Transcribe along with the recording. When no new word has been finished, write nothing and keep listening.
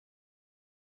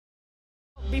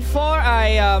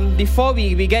Before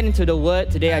we get into the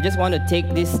word today, I just want to take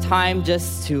this time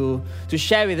just to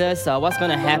share with us what's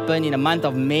going to happen in the month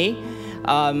of May.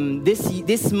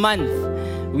 This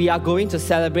month, we are going to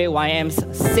celebrate YM's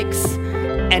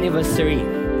 6th anniversary.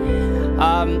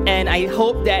 And I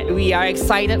hope that we are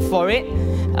excited for it.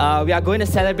 We are going to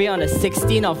celebrate on the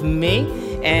 16th of May.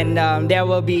 And there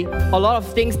will be a lot of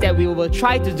things that we will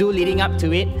try to do leading up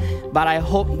to it. But I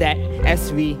hope that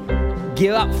as we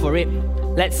gear up for it,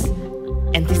 let's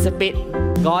anticipate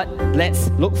God. Let's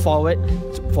look forward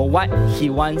for what He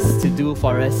wants to do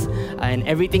for us. And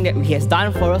everything that He has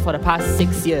done for us for the past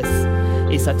 6 years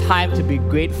is a time to be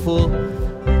grateful,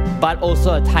 but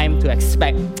also a time to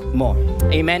expect more.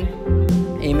 Amen.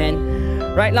 Amen.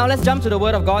 Right, now let's jump to the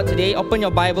Word of God today. Open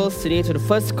your Bibles today to the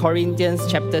 1 Corinthians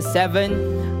chapter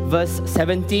 7, verse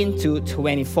 17 to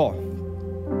 24.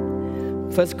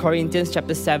 1 Corinthians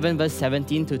chapter 7, verse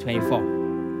 17 to 24.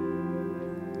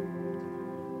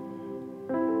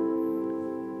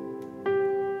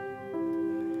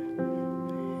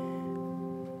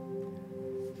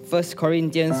 1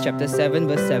 Corinthians chapter 7,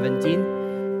 verse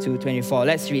 17 to 24.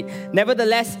 Let's read.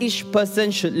 Nevertheless, each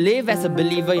person should live as a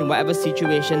believer in whatever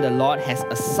situation the Lord has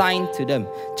assigned to them,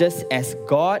 just as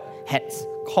God has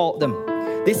called them.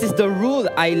 This is the rule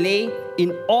I lay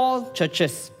in all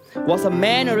churches. Was a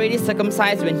man already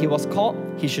circumcised when he was called?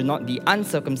 He should not be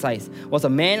uncircumcised. Was a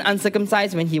man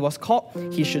uncircumcised when he was called?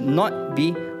 He should not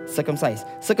be circumcised.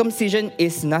 Circumcision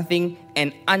is nothing,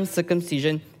 and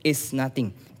uncircumcision is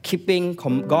nothing. Keeping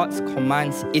God's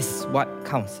commands is what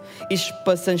counts. Each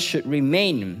person should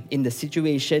remain in the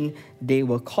situation they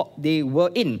were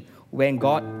in when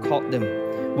God called them.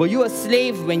 Were you a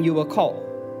slave when you were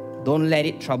called? Don't let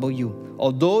it trouble you.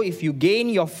 Although if you gain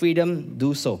your freedom,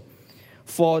 do so.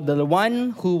 For the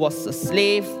one who was a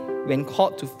slave when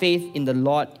called to faith in the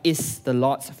Lord is the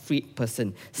Lord's freed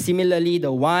person. Similarly,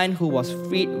 the one who was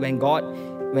freed when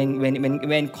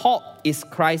called is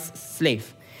Christ's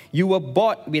slave. You were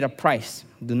bought with a price.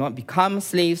 Do not become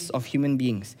slaves of human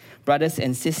beings. Brothers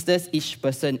and sisters, each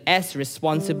person as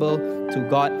responsible to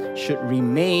God should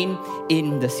remain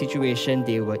in the situation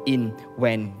they were in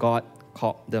when God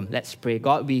called them. Let's pray.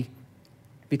 God, we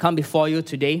come before you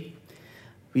today.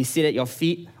 We sit at your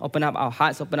feet. Open up our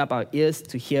hearts, open up our ears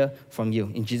to hear from you.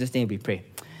 In Jesus' name we pray.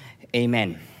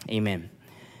 Amen. Amen.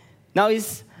 Now,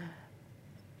 it's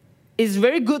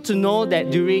very good to know that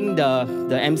during the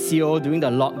MCO, during the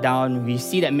lockdown, we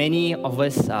see that many of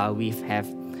us, we have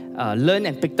learned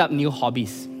and picked up new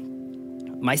hobbies.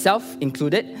 Myself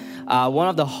included, one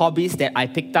of the hobbies that I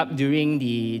picked up during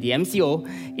the MCO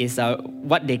is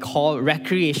what they call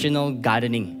recreational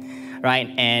gardening, right?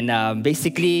 And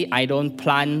basically, I don't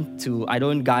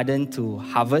garden to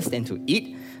harvest and to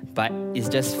eat, but it's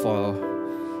just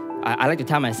I like to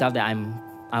tell myself that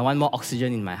I want more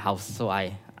oxygen in my house, so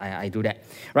I do that,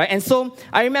 right? And so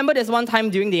I remember there's one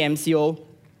time during the MCO,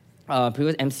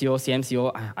 previous MCO,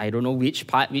 CMCO, I don't know which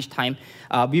time,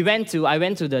 I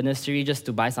went to the nursery just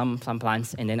to buy some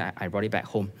plants, and then I brought it back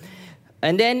home.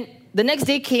 And then the next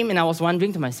day came, and I was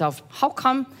wondering to myself, how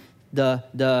come the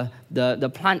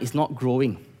plant is not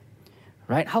growing,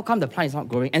 right? How come the plant is not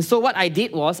growing? And so what I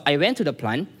did was I went to the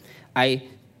plant, I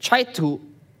tried to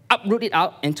uproot it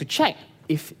out and to check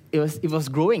if it was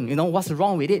growing. What's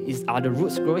wrong with it? Are the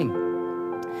roots growing?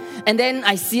 And then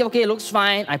I see, okay, it looks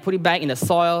fine. I put it back in the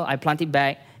soil, I plant it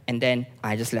back, and then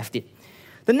I just left it.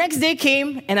 The next day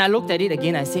came, and I looked at it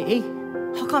again. I said, hey,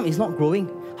 how come it's not growing?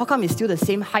 How come it's still the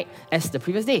same height as the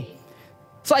previous day?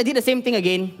 So I did the same thing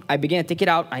again. I began to take it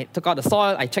out. I took out the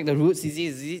soil. I checked the roots. Is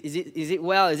it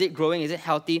well? Is it growing? Is it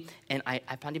healthy? And I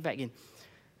planted it back in.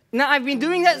 Now, I've been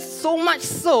doing that so much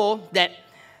so that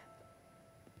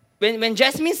when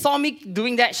Jasmine saw me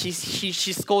doing that, she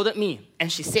scolded me.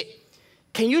 And she said,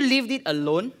 can you leave it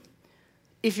alone?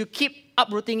 If you keep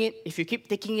uprooting it, if you keep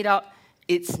taking it out,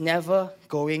 it's never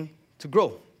going to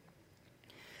grow.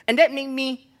 And that made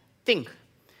me think.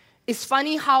 It's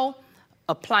funny how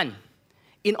a plant,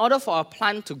 in order for a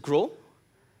plant to grow,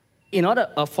 in order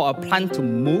for a plant to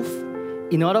move,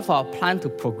 in order for a plant to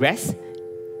progress,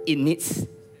 it needs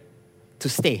to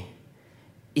stay.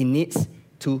 It needs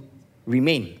to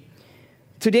remain.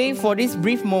 Today, for this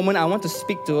brief moment, I want to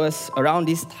speak to us around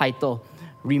this title,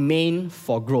 Remain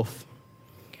for Growth.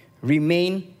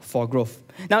 Remain for growth.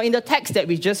 Now, in the text that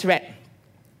we just read,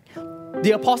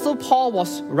 the Apostle Paul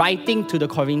was writing to the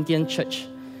Corinthian church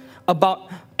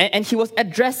and he was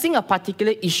addressing a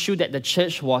particular issue that the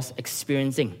church was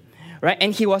experiencing, right?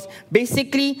 And he was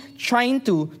basically trying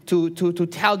to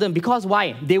tell them, because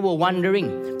why? They were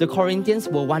wondering, the Corinthians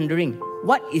were wondering,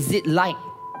 what is it like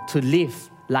to live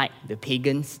like the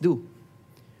pagans do?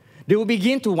 They will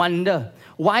begin to wonder,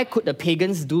 why could the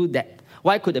pagans do that?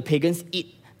 Why could the pagans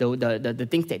eat the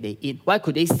things that they eat? Why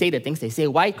could they say the things they say?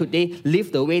 Why could they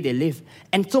live the way they live?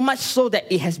 And so much so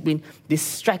that it has been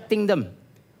distracting them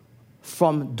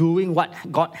from doing what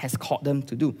God has called them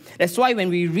to do. That's why when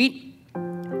we read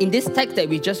in this text that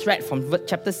we just read from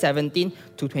chapter 17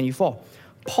 to 24,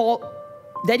 Paul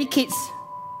dedicates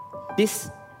this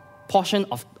portion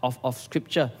of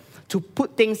scripture to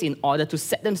put things in order, to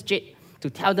set them straight, to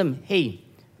tell them, hey,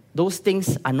 those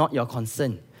things are not your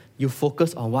concern. You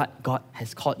focus on what God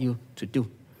has called you to do.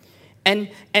 And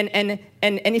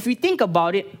if we think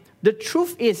about it, the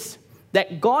truth is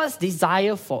that God's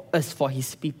desire for us, for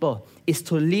His people, is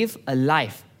to live a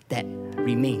life that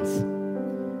remains.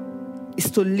 Is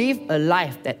to live a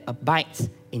life that abides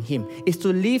in Him. Is to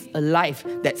live a life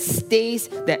that stays,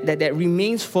 that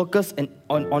remains focused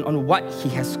on what He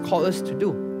has called us to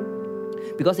do.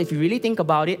 Because if you really think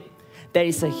about it, there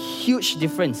is a huge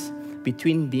difference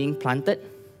between being planted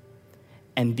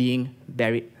and being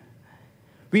buried.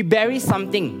 We bury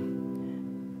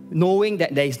something knowing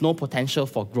that there is no potential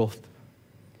for growth.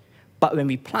 But when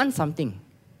we plant something,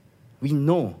 we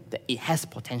know that it has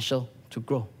potential to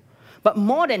grow. But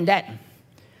more than that,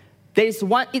 it's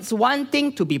one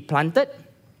thing to be planted,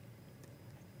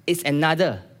 it's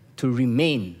another to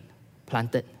remain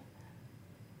planted.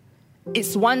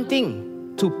 It's one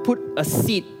thing to put a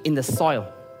seed in the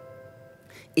soil.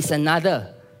 It's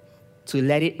another to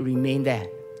let it remain there,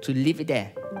 to leave it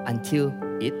there until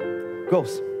it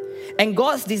grows. And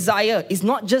God's desire is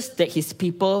not just that His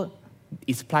people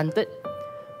is planted,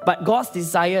 but God's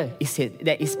desire is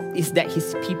that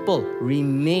His people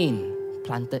remain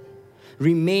planted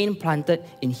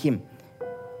in Him.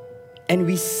 And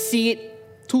we see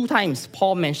it 2 times,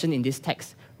 Paul mentioned in this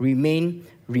text, remain.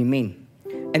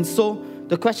 And so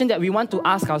the question that we want to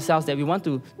ask ourselves, that we want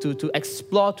to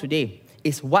explore today,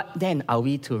 is what then are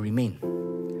we to remain?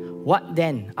 What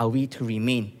then are we to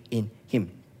remain in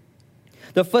Him?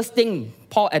 The first thing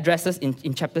Paul addresses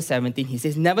in chapter 17, he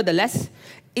says, nevertheless,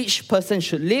 each person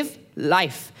should live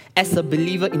life as a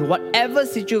believer in whatever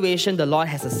situation the Lord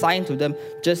has assigned to them,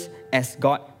 just as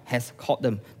God has called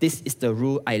them. This is the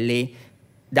rule I lay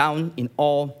down in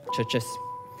all churches.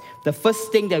 The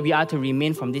first thing that we are to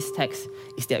remain from this text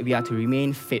is that we are to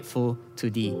remain faithful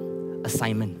to the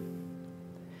assignment.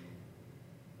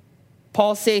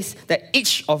 Paul says that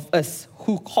each of us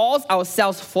who calls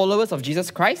ourselves followers of Jesus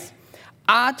Christ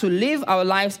are to live our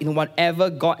lives in whatever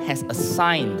God has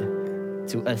assigned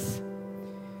to us.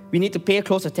 We need to pay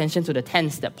close attention to the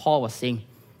tense that Paul was saying,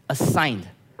 assigned.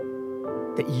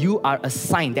 That you are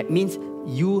assigned. That means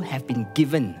you have been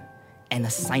given an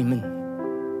assignment.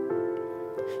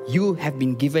 You have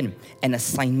been given an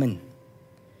assignment.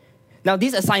 Now,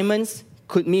 these assignments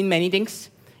could mean many things.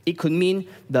 It could mean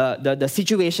the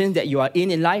situations that you are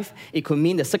in life. It could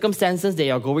mean the circumstances that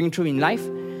you're going through in life.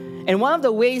 And one of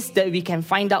the ways that we can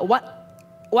find out what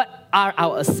are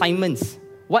our assignments,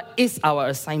 what is our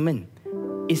assignment,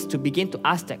 is to begin to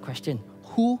ask that question,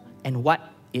 who and what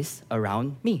is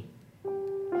around me?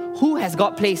 Who has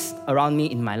God placed around me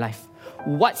in my life?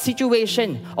 What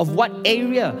situation, of what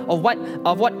area, of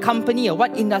what company, or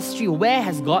what industry, where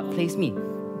has God placed me?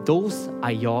 Those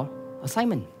are your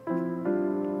assignment.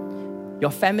 Your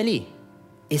family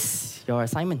is your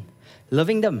assignment.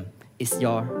 Loving them is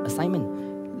your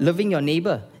assignment. Loving your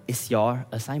neighbor is your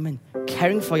assignment.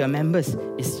 Caring for your members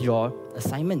is your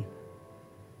assignment.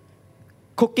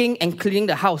 Cooking and cleaning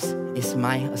the house is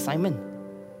my assignment.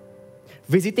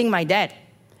 Visiting my dad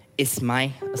is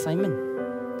my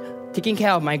assignment. Taking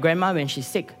care of my grandma when she's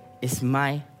sick is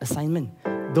my assignment.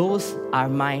 Those are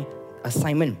my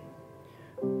assignment.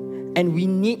 And we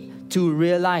need to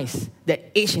realize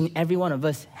that each and every one of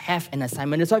us have an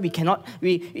assignment. That's why we cannot,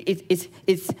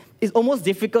 it's almost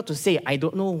difficult to say, I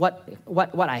don't know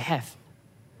what I have.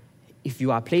 If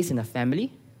you are placed in a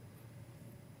family,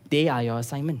 they are your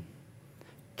assignment.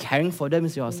 Caring for them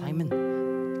is your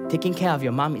assignment. Taking care of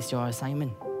your mom is your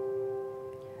assignment.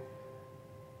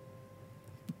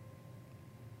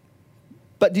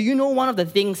 But do you know one of the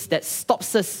things that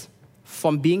stops us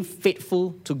from being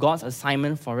faithful to God's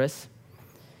assignment for us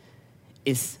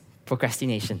is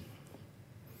procrastination.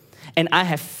 And I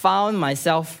have found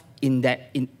myself in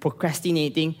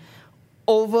procrastinating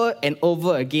over and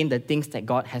over again the things that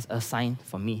God has assigned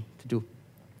for me to do.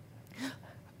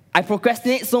 I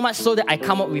procrastinate so much so that I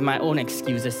come up with my own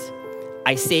excuses.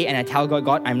 I say and I tell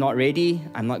God, I'm not ready,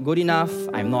 I'm not good enough,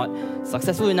 I'm not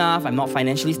successful enough, I'm not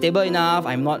financially stable enough,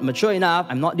 I'm not mature enough,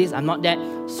 I'm not this, I'm not that.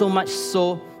 So much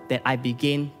so that I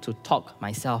begin to talk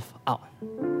myself out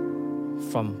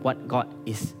from what God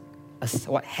is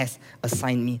has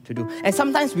assigned me to do. And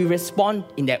sometimes we respond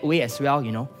in that way as well,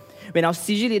 When our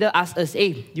CG leader asks us,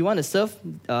 hey, do you want to serve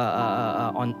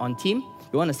on team?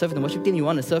 You want to serve in the worship team? You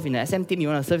want to serve in the SM team? You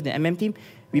want to serve in the MM team?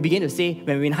 We begin to say,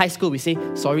 when we're in high school, we say,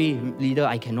 sorry, leader,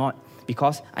 I cannot.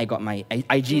 Because I got my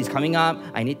IG is coming up,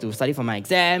 I need to study for my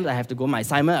exams, I have to go my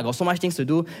assignment, I got so much things to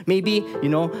do. Maybe,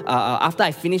 after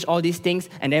I finish all these things,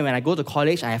 and then when I go to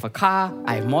college, I have a car,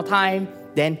 I have more time,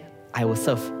 then I will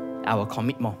serve, I will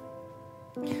commit more.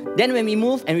 Then when we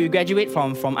move and we graduate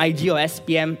from IG or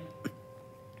SPM,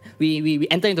 we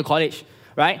enter into college,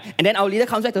 right? And then our leader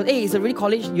comes back to us, hey, it's already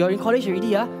college, you're in college already,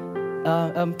 yeah?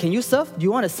 Can you serve? Do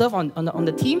you want to serve on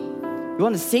the team? You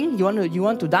want to sing? You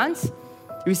want to dance?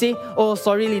 We say, oh,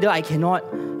 sorry, leader, I cannot,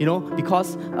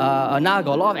 because now I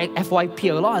got a lot of FYP,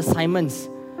 a lot of assignments.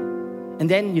 And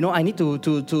then, I need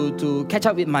to catch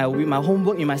up with my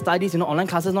homework, with my studies, online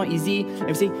classes not easy. And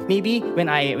we say, maybe when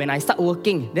I start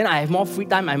working, then I have more free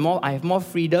time, I have more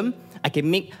freedom, I can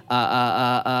make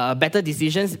better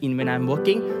decisions when I'm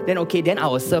working. Then, okay, then I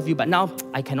will serve you, but now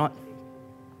I cannot.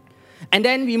 And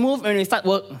then we move and we start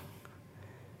work.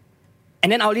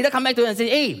 And then our leader come back to us and say,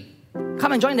 hey,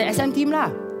 come and join the SM team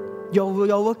lah.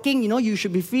 You're working, you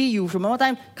should be free, you should have more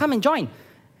time. Come and join.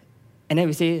 And then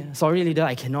we say, sorry, leader,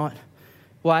 I cannot.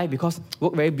 Why? Because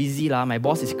work very busy lah. My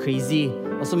boss is crazy.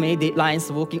 Also many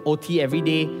deadlines, working OT every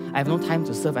day. I have no time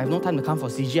to serve. I have no time to come for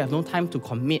CG. I have no time to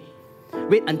commit.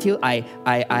 Wait until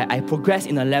I progress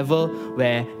in a level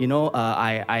where,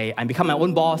 I become my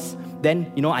own boss.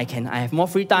 Then, I have more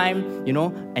free time,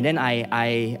 and then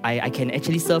I can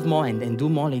actually serve more and do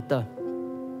more later.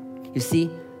 You see,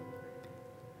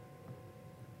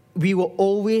 we will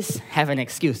always have an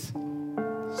excuse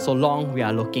so long we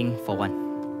are looking for one.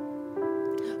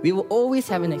 We will always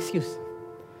have an excuse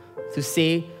to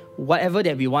say whatever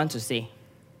that we want to say.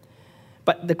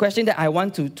 But the question that I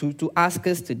want to ask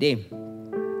us today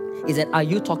is that, are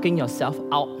you talking yourself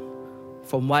out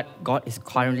from what God is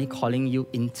currently calling you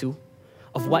into?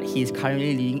 Of what He is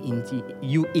currently leading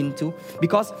you into?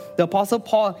 Because the Apostle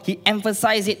Paul, he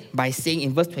emphasized it by saying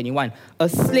in verse 21, a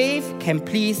slave can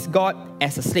please God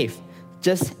as a slave,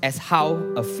 just as how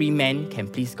a free man can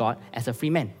please God as a free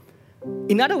man.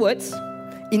 In other words,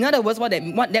 what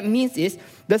that means is,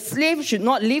 the slave should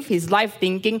not live his life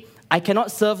thinking, I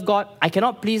cannot serve God, I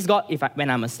cannot please God when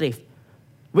I'm a slave.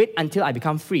 Wait until I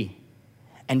become free,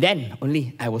 and then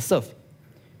only I will serve.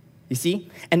 You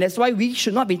see? And that's why we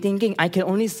should not be thinking, I can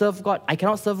only serve God. I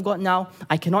cannot serve God now.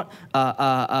 I cannot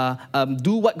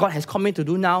do what God has called me to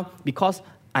do now because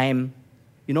I am,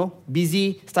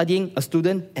 busy studying, a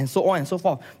student, and so on and so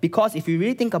forth. Because if you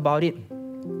really think about it,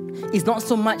 it's not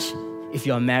so much if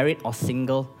you're married or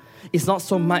single. It's not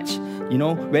so much,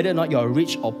 whether or not you're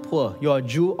rich or poor, you're a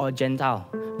Jew or Gentile,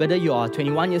 whether you are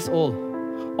 21 years old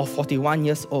or 41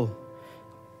 years old,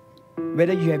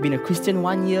 whether you have been a Christian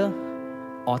 1 year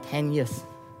or 10 years.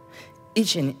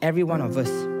 Each and every one of us,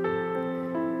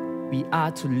 we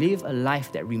are to live a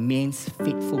life that remains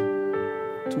faithful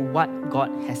to what God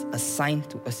has assigned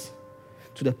to us,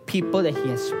 to the people that He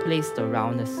has placed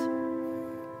around us,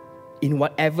 in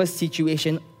whatever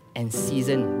situation and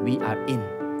season we are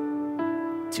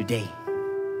in today.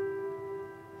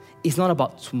 It's not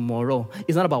about tomorrow.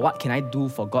 It's not about what can I do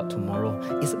for God tomorrow.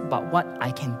 It's about what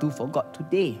I can do for God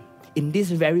today. In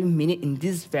this very minute, in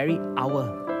this very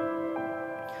hour.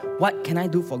 What can I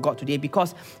do for God today?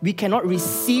 Because we cannot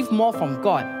receive more from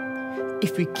God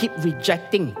if we keep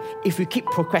rejecting, if we keep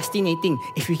procrastinating,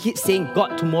 if we keep saying,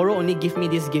 God, tomorrow only give me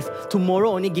this gift, tomorrow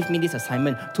only give me this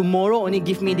assignment, tomorrow only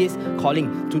give me this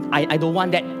calling. I don't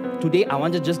want that. Today I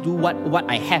want to just do what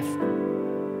I have.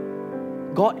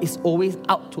 God is always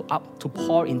out to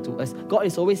pour into us. God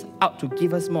is always out to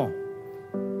give us more.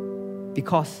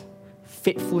 Because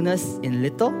faithfulness in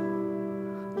little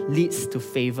leads to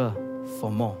favor for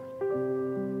more.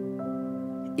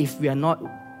 If we are not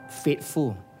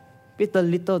faithful with the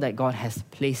little that God has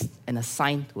placed and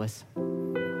assigned to us,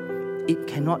 it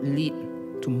cannot lead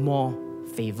to more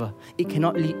favor. It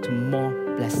cannot lead to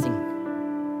more blessing.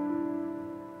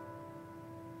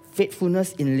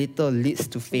 Faithfulness in little leads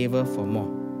to favor for more.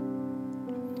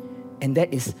 And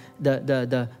that is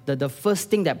the first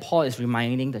thing that Paul is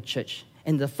reminding the church.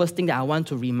 And the first thing that I want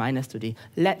to remind us today,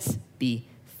 let's be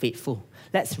faithful.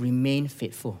 Let's remain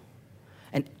faithful.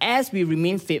 And as we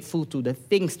remain faithful to the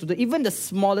things, even the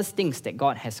smallest things that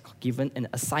God has given and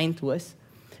assigned to us,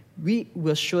 we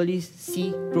will surely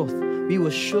see growth. We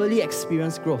will surely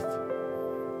experience growth.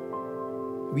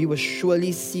 We will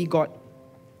surely see God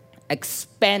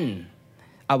expand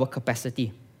our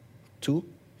capacity to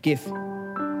give.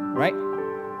 Right?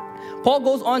 Paul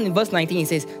goes on in verse 19, he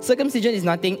says, circumcision is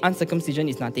nothing, uncircumcision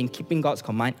is nothing, keeping God's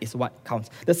command is what counts.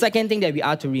 The second thing that we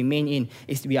are to remain in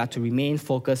is we are to remain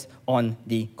focused on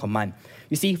the command.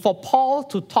 You see, for Paul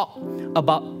to talk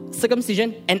about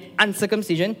circumcision and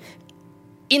uncircumcision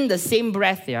in the same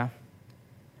breath,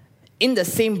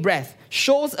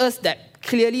 shows us that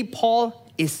clearly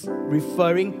Paul is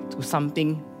referring to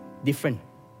something different.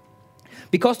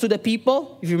 Because to the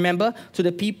people, if you remember, to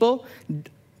the people,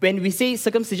 when we say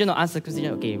circumcision or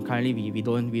uncircumcision, okay, currently we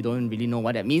don't really know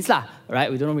what that means,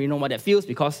 right? We don't really know what that feels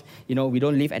because, we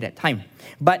don't live at that time.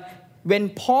 But when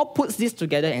Paul puts this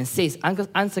together and says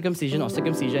uncircumcision or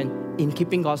circumcision in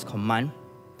keeping God's command,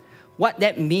 what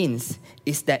that means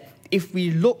is that if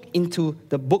we look into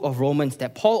the book of Romans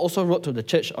that Paul also wrote to the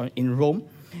church in Rome,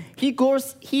 he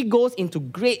goes into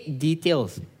great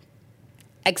details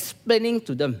explaining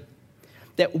to them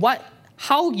that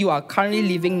how you are currently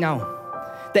living now,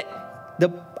 that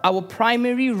our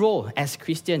primary role as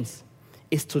Christians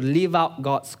is to live out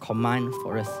God's command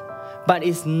for us. But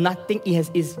it's nothing, it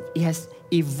has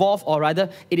evolved, or rather,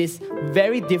 it is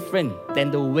very different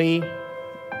than the way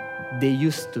they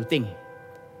used to think.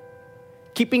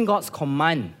 Keeping God's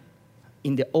command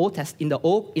in the old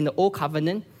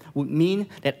covenant would mean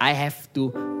that I have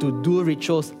to do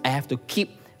rituals, I have to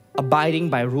keep abiding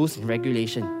by rules and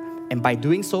regulation. And by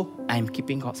doing so, I am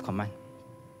keeping God's command.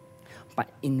 But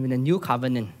in the new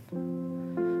covenant,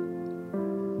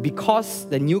 because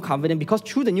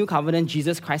through the new covenant,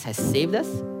 Jesus Christ has saved us,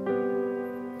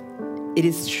 it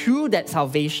is through that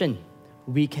salvation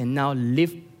we can now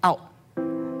live out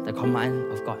the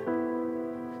command of God.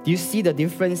 Do you see the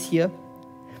difference here?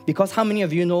 Because how many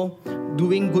of you know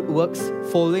doing good works,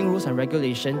 following rules and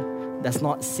regulation does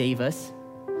not save us?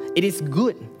 It is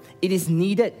good. It is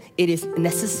needed. It is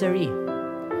necessary.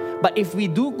 But if we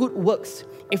do good works,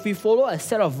 if we follow a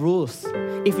set of rules,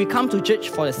 if we come to church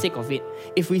for the sake of it,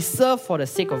 if we serve for the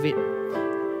sake of it,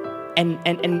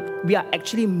 and we are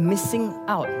actually missing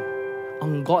out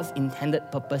on God's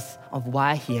intended purpose of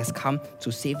why He has come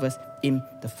to save us in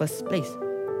the first place.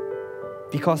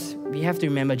 Because we have to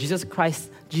remember, Jesus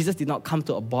did not come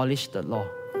to abolish the law.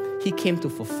 He came to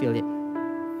fulfill it.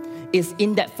 It's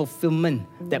in that fulfillment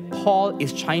that Paul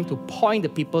is trying to point the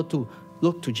people to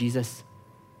look to Jesus.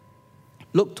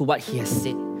 Look to what He has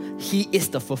said. He is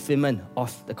the fulfillment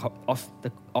of the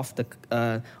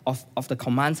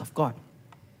commands of God.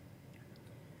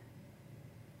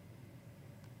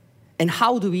 And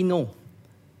how do we know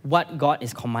what God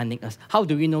is commanding us? How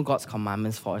do we know God's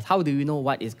commandments for us? How do we know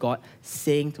what is God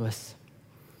saying to us?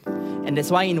 And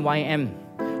that's why in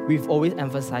YM, we've always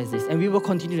emphasized this, and we will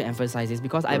continue to emphasize this,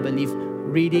 because I believe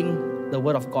reading the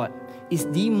Word of God is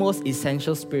the most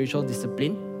essential spiritual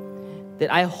discipline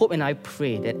that I hope and I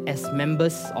pray that as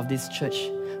members of this church,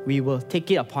 we will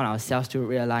take it upon ourselves to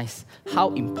realize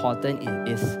how important it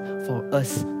is for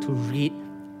us to read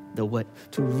the Word,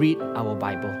 to read our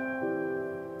Bible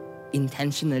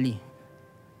intentionally,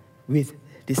 with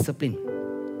discipline.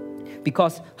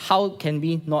 Because how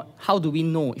do we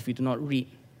know if we do not read?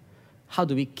 How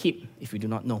do we keep if we do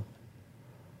not know?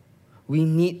 We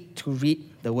need to read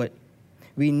the Word.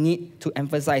 We need to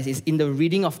emphasize it's in the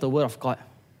reading of the Word of God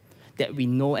that we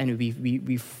know and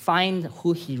we find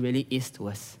who He really is to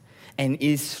us. And it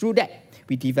is through that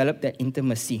we develop that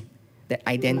intimacy, that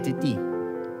identity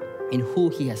in who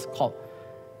He has called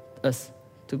us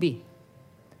to be.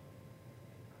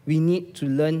 We need to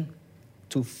learn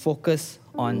to focus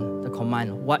on the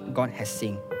command, what God has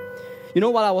said.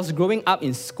 While I was growing up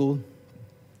in school,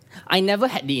 I never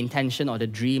had the intention or the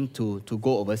dream to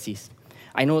go overseas.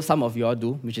 I know some of you all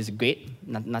do, which is great.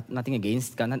 Nothing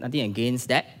against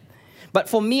that. But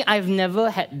for me, I've never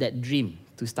had that dream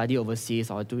to study overseas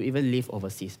or to even live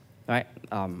overseas. Right?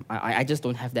 I just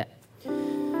don't have that.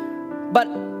 But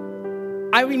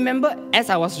I remember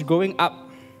as I was growing up,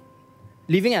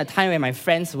 living at a time when my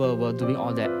friends were doing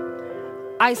all that,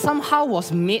 I somehow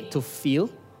was made to feel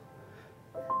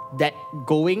that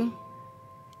going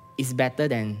is better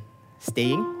than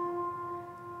staying.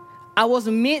 I was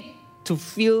made to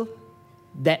feel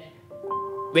that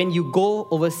when you go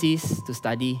overseas to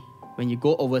study, when you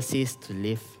go overseas to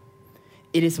live,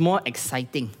 it is more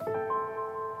exciting.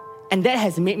 And that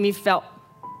has made me felt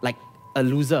like a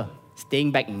loser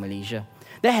staying back in Malaysia.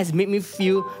 That has made me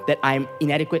feel that I'm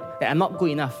inadequate, that I'm not good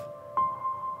enough.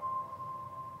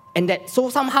 And that so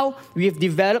somehow we've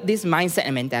developed this mindset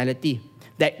and mentality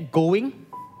that going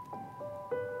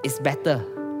is better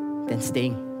than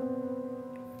staying.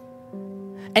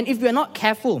 And if we're not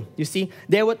careful, you see,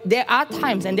 there are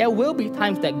times and there will be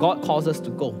times that God calls us to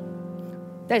go.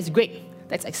 That is great.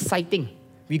 That's exciting.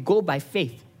 We go by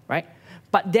faith, right?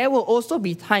 But there will also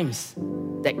be times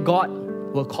that God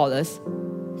will call us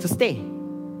to stay.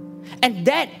 And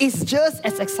that is just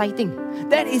as exciting.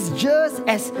 That is just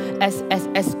as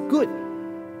good.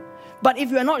 But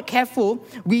if we are not careful,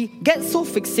 we get so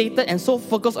fixated and so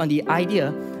focused on the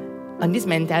idea, on this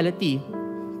mentality,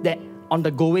 that on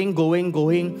the going,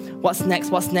 what's next,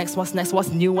 what's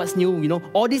new,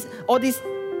 all these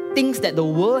things that the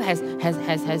world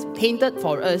has painted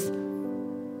for us,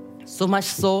 so much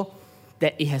so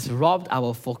that it has robbed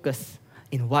our focus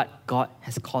in what God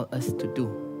has called us to do.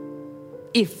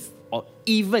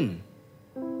 Even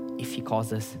if He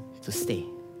calls us to stay.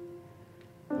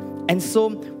 And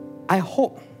so, I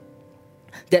hope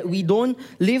that we don't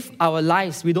live our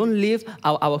lives, we don't live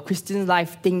our Christian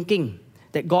life thinking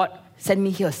that God, send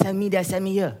me here, send me there, send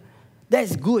me here. That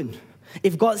is good.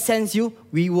 If God sends you,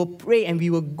 we will pray and we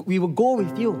will go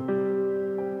with you.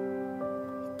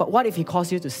 But what if He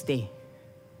calls you to stay?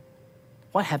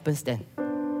 What happens then?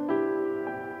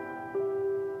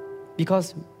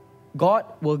 Because God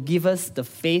will give us the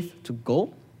faith to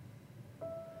go,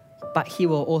 but He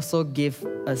will also give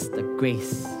us the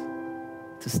grace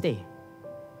to stay.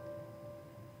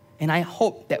 And I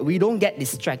hope that we don't get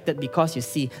distracted, because you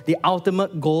see, the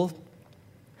ultimate goal,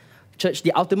 church,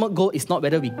 the ultimate goal is not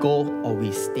whether we go or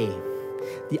we stay.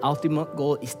 The ultimate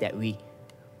goal is that we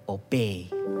obey.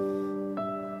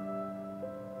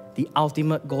 The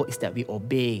ultimate goal is that we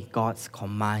obey God's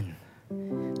command.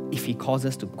 If He calls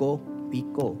us to go, we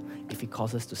go. If He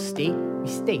calls us to stay, we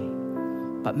stay.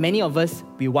 But many of us,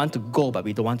 we want to go, but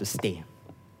we don't want to stay.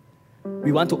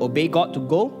 We want to obey God to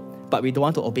go, but we don't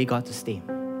want to obey God to stay.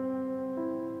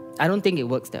 I don't think it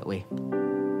works that way.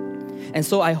 And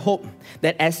so I hope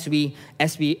that as we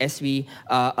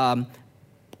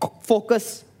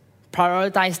focus,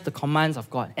 prioritize the commands of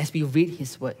God, as we read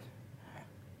His word,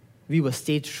 we will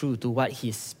stay true to what He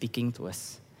is speaking to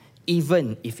us,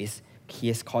 even if He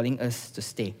is calling us to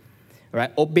stay.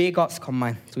 Right? Obey God's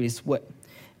command to His word.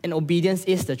 And obedience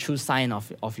is the true sign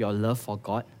of your love for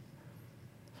God.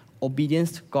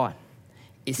 Obedience to God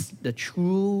is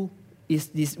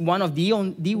one of the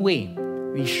way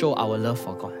we show our love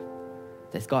for God.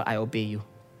 That's God, I obey you.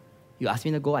 You ask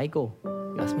me to go, I go.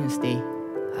 You ask me to stay,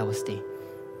 I will stay.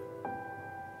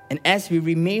 And as we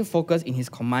remain focused in His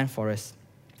command for us,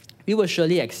 we will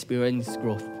surely experience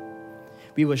growth.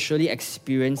 We will surely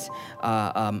experience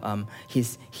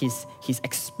His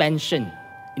expansion,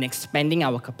 in expanding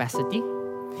our capacity,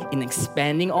 in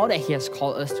expanding all that He has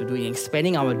called us to do, in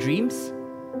expanding our dreams.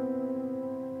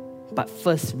 But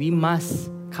first, we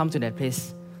must come to that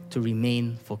place to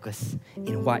remain focused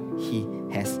in what He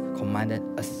has commanded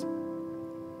us.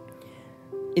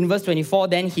 In verse 24,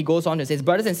 then he goes on to say,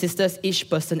 brothers and sisters, each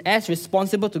person as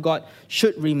responsible to God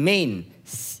should remain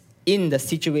in the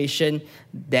situation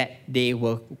that they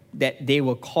were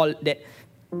called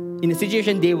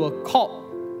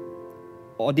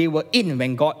or they were in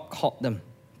when God called them.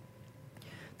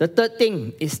 The third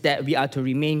thing is that we are to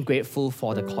remain grateful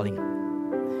for the calling.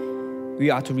 We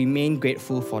are to remain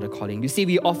grateful for the calling. You see,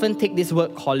 we often take this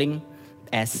word calling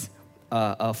as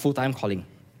a full-time calling.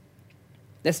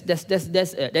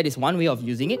 That is one way of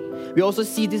using it. We also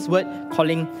see this word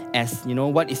calling as,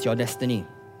 what is your destiny?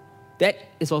 That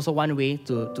is also one way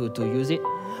to use it.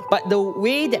 But the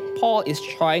way that Paul is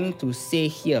trying to say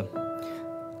here,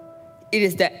 it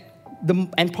is that,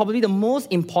 and probably the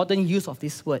most important use of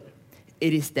this word,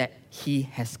 it is that He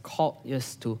has called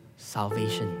us to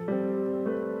salvation.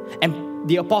 And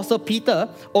the Apostle Peter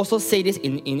also said this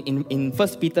in 1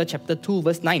 Peter chapter 2,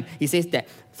 verse 9. He says that,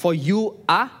 for you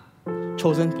are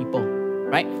chosen people,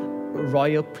 right?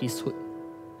 Royal priesthood,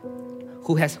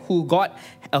 who got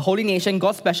a holy nation,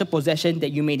 God's special possession,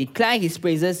 that you may declare His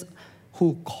praises,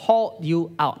 who called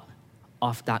you out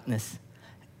of darkness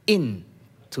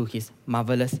into His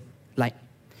marvelous light.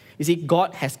 You see,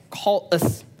 God has called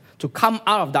us to come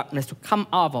out of darkness, to come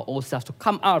out of our old selves, to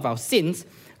come out of our sins,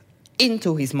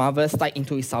 into His marvelous light,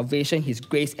 into His salvation, His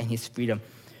grace, and His freedom.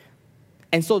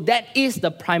 And so that is the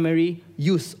primary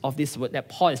use of this word that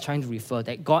Paul is trying to refer,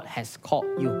 that God has called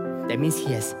you. That means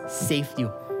He has saved you.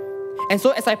 And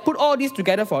so as I put all this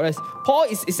together for us, Paul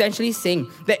is essentially saying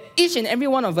that each and every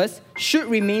one of us should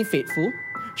remain faithful,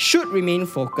 should remain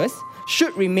focused,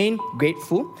 should remain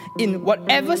grateful in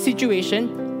whatever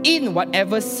situation, in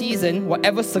whatever season,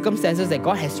 whatever circumstances that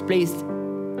God has placed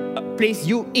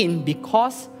you in,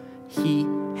 because He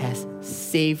has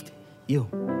saved you.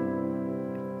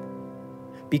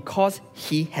 Because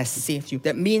He has saved you.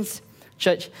 That means,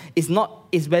 church, it's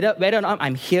whether or not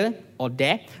I'm here or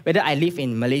there, whether I live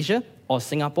in Malaysia or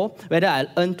Singapore, whether I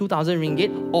earn 2,000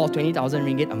 ringgit or 20,000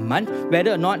 ringgit a month,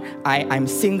 whether or not I'm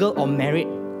single or married,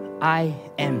 I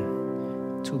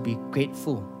am to be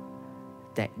grateful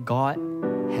that God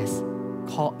has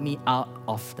called me out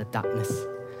of the darkness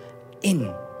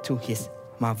into His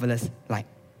marvelous light.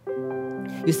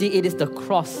 You see, it is the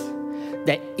cross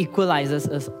that equalizes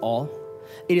us all.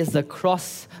 It is the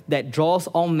cross that draws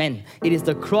all men. It is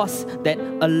the cross that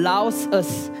allows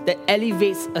us, that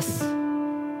elevates us.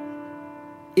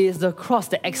 It is the cross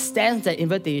that extends that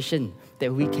invitation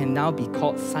that we can now be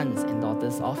called sons and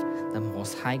daughters of the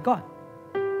Most High God.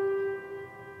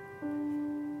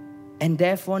 And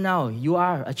therefore now, you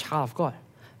are a child of God.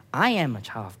 I am a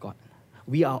child of God.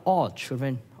 We are all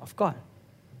children of God.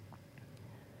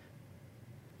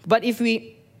 But if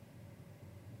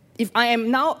I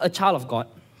am now a child of God,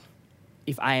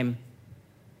 if I am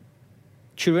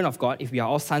children of God, if we are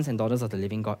all sons and daughters of the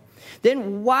living God,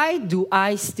 then why do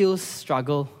I still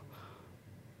struggle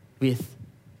with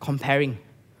comparing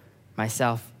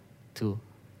myself to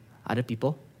other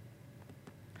people?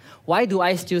 Why do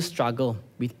I still struggle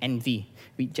with envy,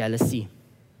 with jealousy?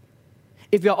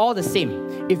 If we are all the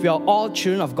same, if we are all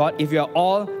children of God, if we are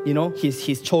all,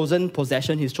 His chosen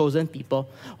possession, His chosen people,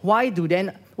 why do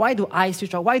I still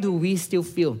struggle? Why do we still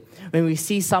feel when we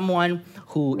see someone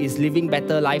who is living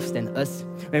better lives than us,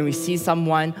 when we see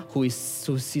someone who is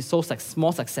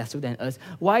more successful than us,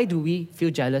 why do we feel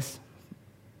jealous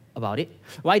about it?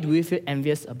 Why do we feel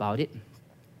envious about it?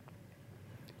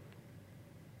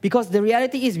 Because the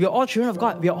reality is we are all children of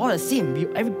God. We are all the same.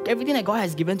 Everything that God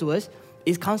has given to us,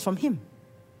 it comes from Him.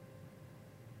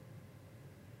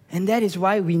 And that is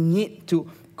why we need to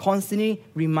constantly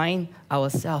remind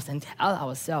ourselves and tell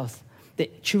ourselves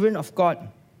that children of God,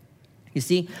 you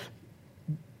see,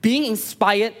 being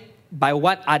inspired by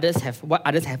what others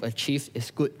have achieved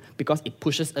is good because it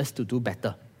pushes us to do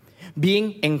better.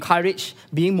 Being encouraged,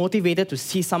 being motivated to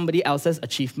see somebody else's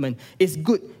achievement is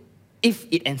good if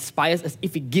it inspires us,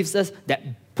 if it gives us that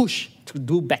push to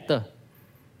do better.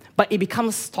 But it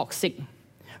becomes toxic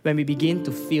when we begin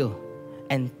to feel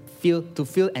and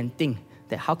think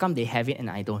that how come they have it and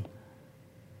I don't?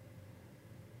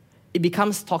 It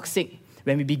becomes toxic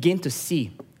when we begin to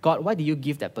see, God, why do you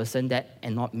give that person that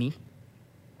and not me?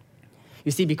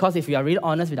 You see, because if we are really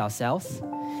honest with ourselves,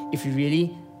 if we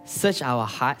really search our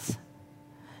hearts,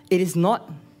 it is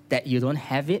not that you don't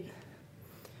have it,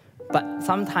 but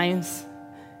sometimes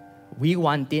we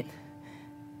want it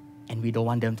and we don't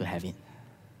want them to have it.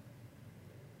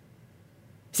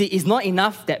 See, it's not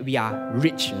enough that we are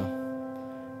rich,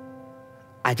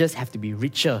 I just have to be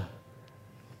richer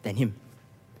than him.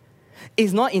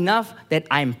 It's not enough that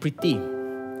I'm pretty.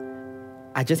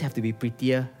 I just have to be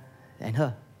prettier than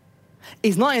her.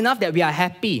 It's not enough that we are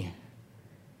happy.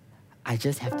 I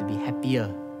just have to be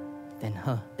happier than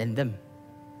her, than them.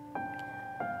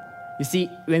 You see,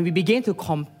 when we begin to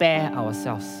compare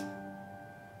ourselves,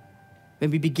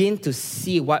 when we begin to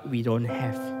see what we don't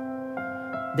have,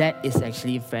 that is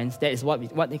actually, friends, that is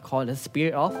what they call the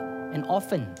spirit of an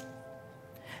orphan.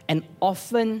 An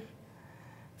orphan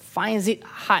finds it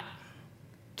hard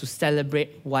to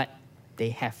celebrate what they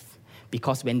have.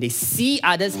 Because when they see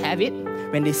others have it,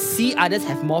 when they see others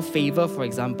have more favor, for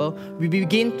example, we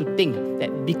begin to think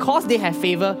that because they have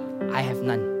favor, I have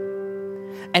none.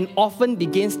 And orphan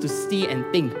begins to see and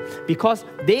think, because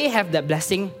they have that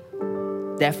blessing,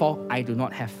 therefore I do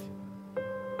not have.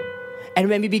 And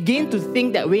when we begin to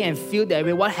think that way and feel that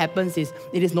way, what happens is,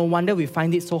 it is no wonder we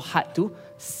find it so hard to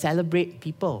celebrate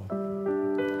people.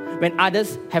 When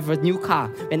others have a new car,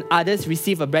 when others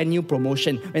receive a brand new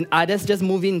promotion, when others just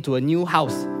move into a new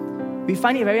house, we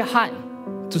find it very hard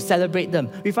to celebrate them.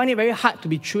 We find it very hard to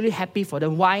be truly happy for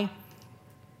them. Why?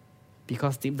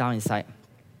 Because deep down inside,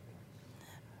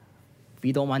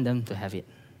 we don't want them to have it.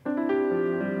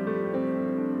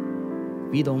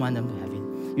 We don't want them to have it.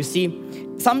 You see,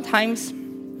 sometimes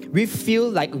we feel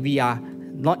like we are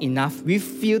not enough. We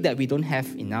feel that we don't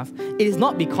have enough. It is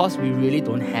not because we really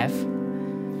don't have.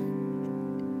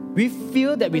 We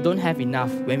feel that we don't have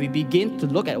enough when we begin to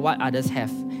look at what others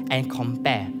have and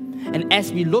compare. And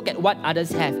as we look at what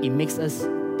others have, it makes us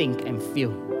think and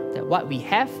feel that what we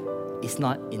have is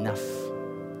not enough.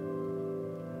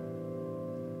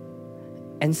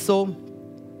 And so,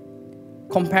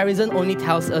 comparison only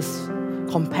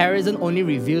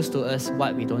reveals to us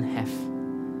what we don't have.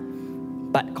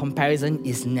 But comparison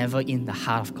is never in the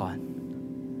heart of God.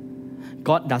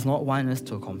 God does not want us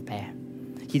to compare.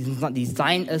 He does not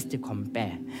design us to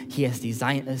compare. He has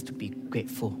designed us to be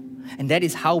grateful. And that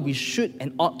is how we should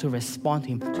and ought to respond to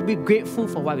Him, to be grateful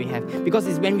for what we have. Because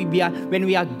it's when we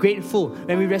are grateful,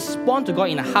 when we respond to God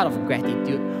in a heart of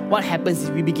gratitude, what happens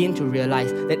is we begin to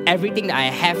realize that everything that I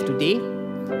have today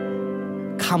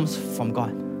comes from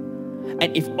God.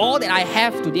 And if all that I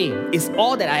have today is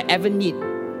all that I ever need,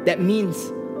 that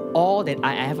means all that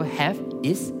I ever have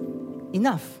is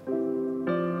enough.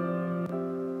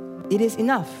 It is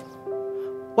enough.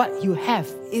 What you have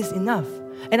is enough.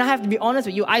 And I have to be honest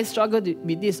with you, I struggle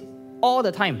with this all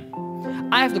the time.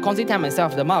 I have to constantly tell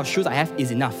myself the amount of shoes I have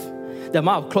is enough. The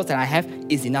amount of clothes that I have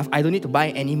is enough. I don't need to buy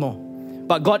any more.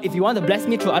 But God, if you want to bless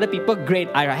me through other people, great,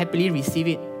 I happily receive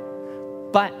it.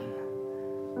 But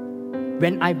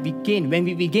when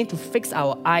we begin to fix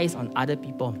our eyes on other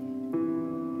people,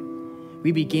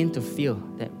 we begin to feel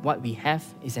that what we have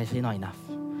is actually not enough.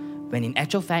 When in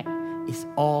actual fact, it's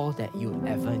all that you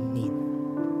ever need.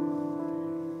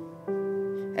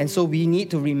 And so we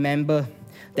need to remember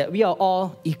that we are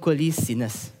all equally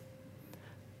sinners,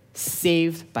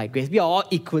 saved by grace. We are all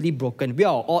equally broken. We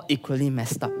are all equally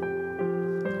messed up.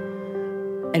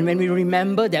 And when we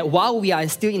remember that while we are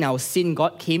still in our sin,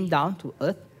 God came down to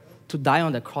earth to die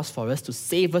on the cross for us, to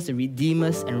save us, to redeem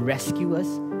us and rescue us,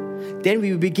 then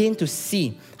we will begin to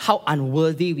see how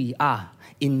unworthy we are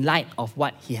in light of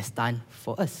what He has done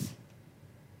for us.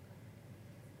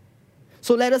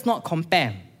 So let us not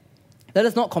compare. Let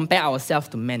us not compare ourselves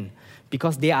to men,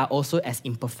 because they are also as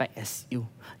imperfect as you.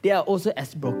 They are also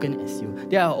as broken as you.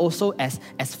 They are also as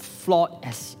flawed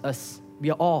as us.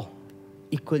 We are all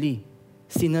equally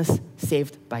sinners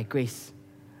saved by grace.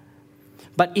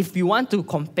 But if you want to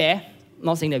compare,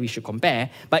 not saying that we should compare,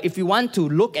 but if you want to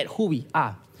look at who we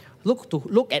are,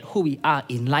 look at who we are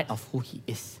in light of who He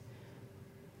is.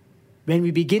 When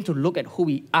we begin to look at who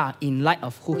we are in light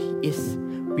of who He is,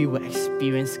 we will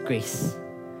experience grace.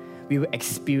 We will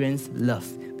experience love.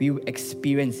 We will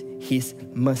experience His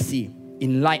mercy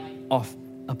in light of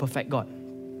a perfect God.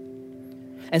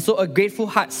 And so a grateful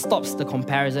heart stops the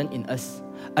comparison in us.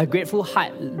 A grateful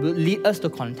heart will lead us to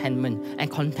contentment, and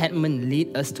contentment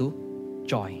lead us to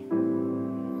joy.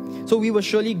 So we will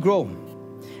surely grow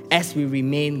as we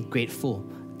remain grateful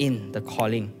in the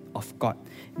calling of God,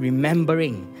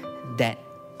 remembering that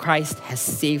Christ has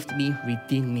saved me,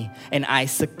 redeemed me, and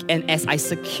as I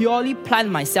securely plant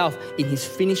myself in His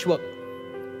finished work,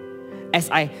 as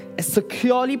I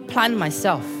securely plant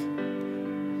myself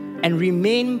and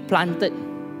remain planted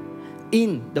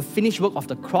in the finished work of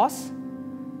the cross,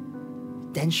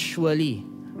 then surely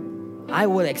I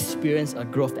will experience a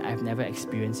growth that I've never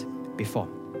experienced before.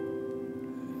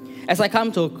 As I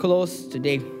come to a close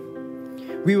today,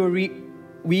 we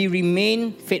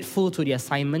remain faithful to the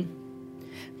assignment,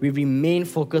 we remain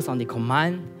focused on the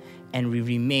command, and we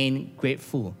remain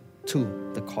grateful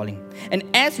to the calling. And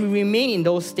as we remain in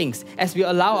those things, as we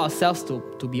allow ourselves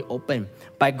to be open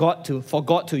for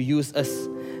God to use us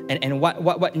and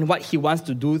what He wants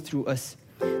to do through us,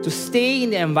 to stay in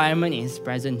the environment in His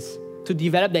presence, to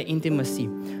develop that intimacy,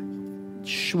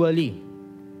 surely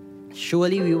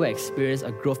we will experience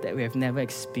a growth that we have never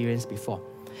experienced before.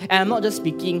 And I'm not just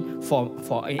speaking for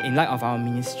in light of our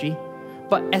ministry,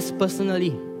 but as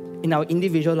personally, in our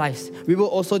individual lives, we will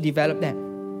also develop that.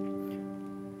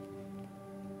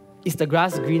 Is the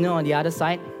grass greener on the other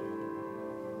side?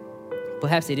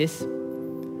 Perhaps it is.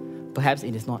 Perhaps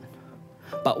it is not.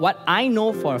 But what I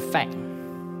know for a fact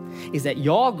is that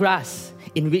your grass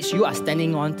in which you are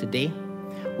standing on today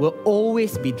will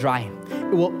always be dry.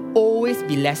 It will always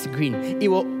be less green. It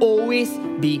will always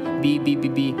be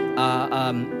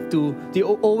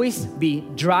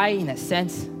dry in a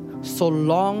sense, so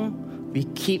long we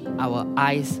keep our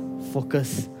eyes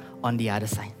focused on the other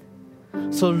side.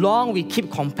 So long we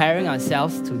keep comparing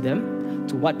ourselves to them,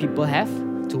 to what people have,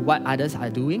 to what others are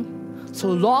doing. So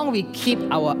long we keep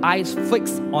our eyes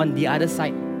fixed on the other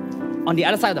side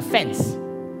of the fence,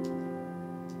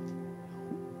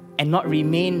 and not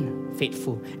remain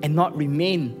faithful, and not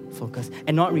remain focused,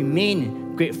 and not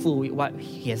remain grateful with what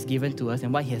He has given to us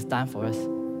and what He has done for us.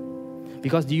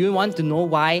 Because do you want to know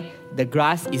why the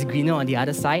grass is greener on the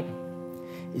other side?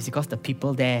 It's because the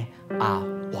people there are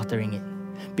watering it.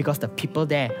 Because the people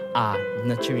there are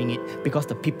nurturing it. Because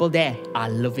the people there are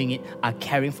loving it, are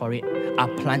caring for it, are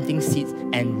planting seeds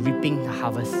and reaping the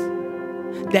harvest.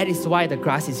 That is why the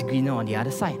grass is greener on the other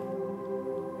side.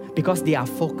 Because they are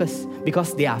focused,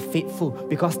 because they are faithful,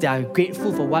 because they are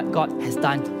grateful for what God has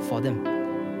done for them.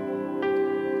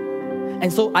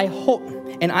 And so I hope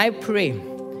and I pray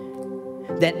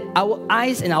that our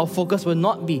eyes and our focus will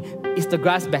not be, is the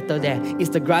grass better there? Is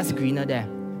the grass greener there?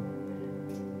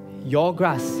 Your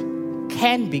grass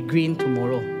can be green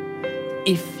tomorrow.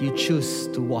 if you choose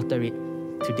to water it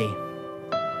today.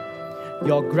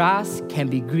 Your grass can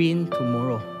be green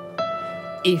tomorrow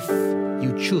if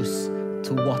you choose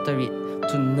to water it,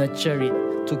 to nurture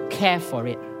it, to care for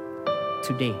it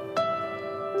today.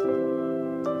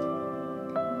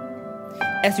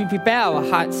 As we prepare our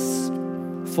hearts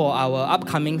for our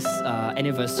upcoming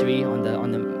anniversary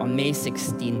on May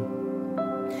 16,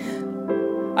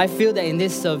 I feel that in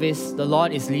this service, the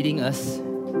Lord is leading us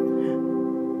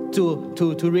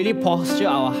to really posture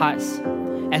our hearts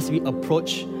as we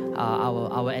approach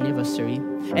our anniversary,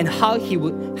 and how He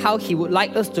would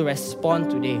like us to respond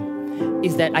today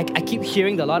is that I keep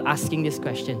hearing the Lord asking this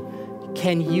question: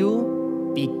 can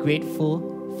you be grateful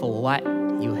for what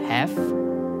you have?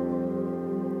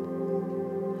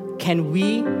 Can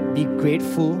we be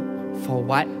grateful for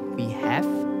what we have?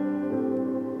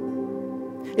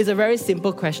 It's a very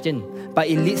simple question, but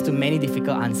it leads to many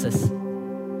difficult answers.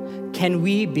 Can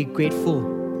we be grateful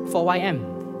for who I am?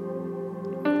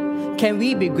 Can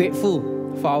we be grateful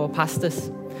for our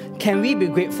pastors? Can we be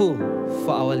grateful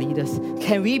for our leaders?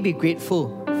 Can we be grateful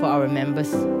for our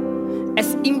members?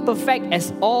 As imperfect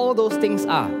as all those things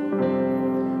are,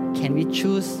 can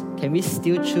we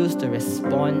still choose to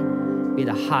respond with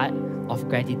a heart of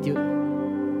gratitude?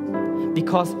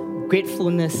 Because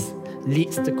gratefulness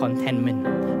leads to contentment.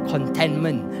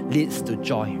 Contentment leads to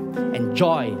joy. And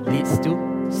joy leads to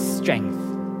strength.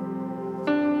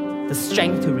 The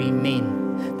strength to remain.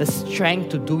 The strength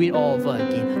to do it all over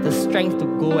again. The strength to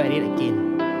go at it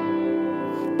again.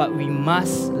 But we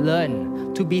must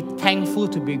learn to be thankful,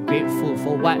 to be grateful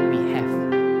for what we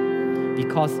have.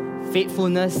 Because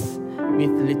faithfulness with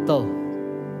little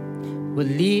will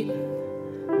lead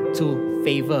to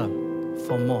favor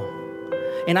for more.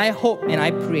 And I hope and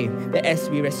I pray that as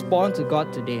we respond to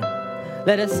God today,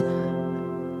 let us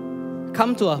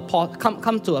come to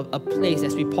a place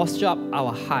as we posture up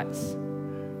our hearts,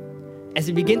 as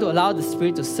we begin to allow the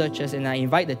Spirit to search us. And I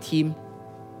invite the team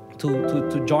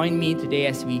to join me today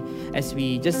as we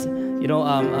just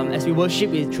as we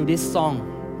worship through this song.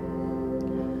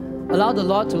 Allow the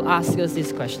Lord to ask us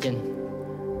this question: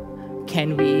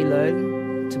 can we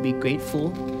learn to be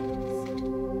grateful?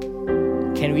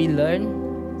 Can we learn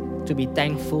to be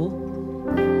thankful?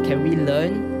 Can we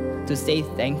learn to say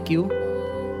thank you?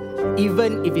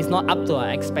 Even if it's not up to our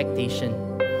expectation,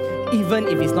 even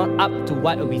if it's not up to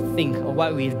what we think or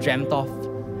what we've dreamt of,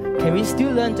 can we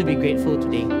still learn to be grateful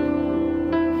today?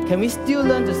 Can we still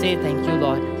learn to say thank you,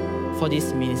 Lord, for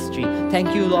this ministry?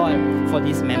 Thank you, Lord, for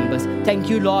these members. Thank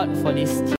you, Lord, for this team.